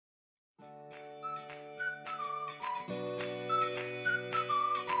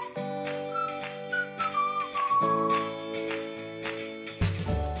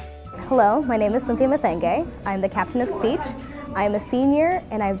Hello, my name is Cynthia Mathenge. I'm the captain of speech. I'm a senior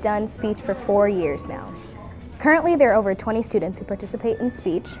and I've done speech for 4 years now. Currently there are over 20 students who participate in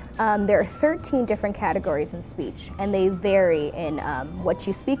speech. There are 13 different categories in speech and they vary in what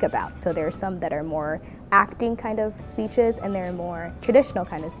you speak about. So there are some that are more acting kind of speeches and there are more traditional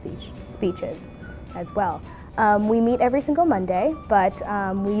kind of speeches as well. We meet every single Monday, but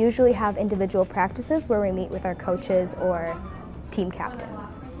we usually have individual practices where we meet with our coaches or team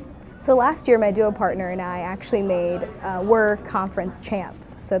captains. So last year my duo partner and I actually were conference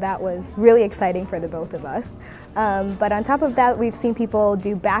champs, so that was really exciting for the both of us. But on top of that, we've seen people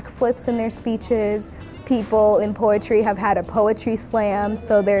do backflips in their speeches. People in poetry have had a poetry slam,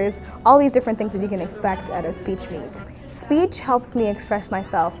 so there's all these different things that you can expect at a speech meet. Speech helps me express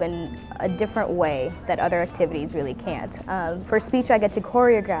myself in a different way that other activities really can't. For speech I get to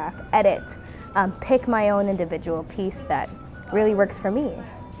choreograph, edit, pick my own individual piece that really works for me.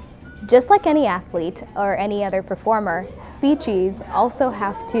 Just like any athlete or any other performer, speechies also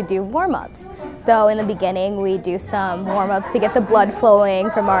have to do warm-ups. So in the beginning we do some warm-ups to get the blood flowing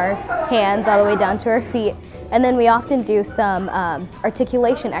from our hands all the way down to our feet. And then we often do some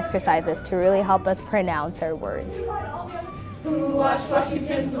articulation exercises to really help us pronounce our words. Who washed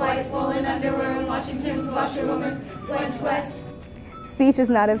Washington's white woolen underwear when Washington's washerwoman went west? Speech is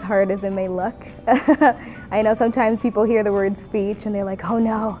not as hard as it may look. I know sometimes people hear the word speech and they're like, oh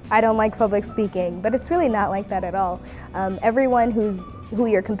no, I don't like public speaking, but it's really not like that at all. Everyone who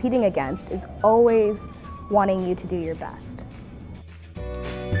you're competing against is always wanting you to do your best.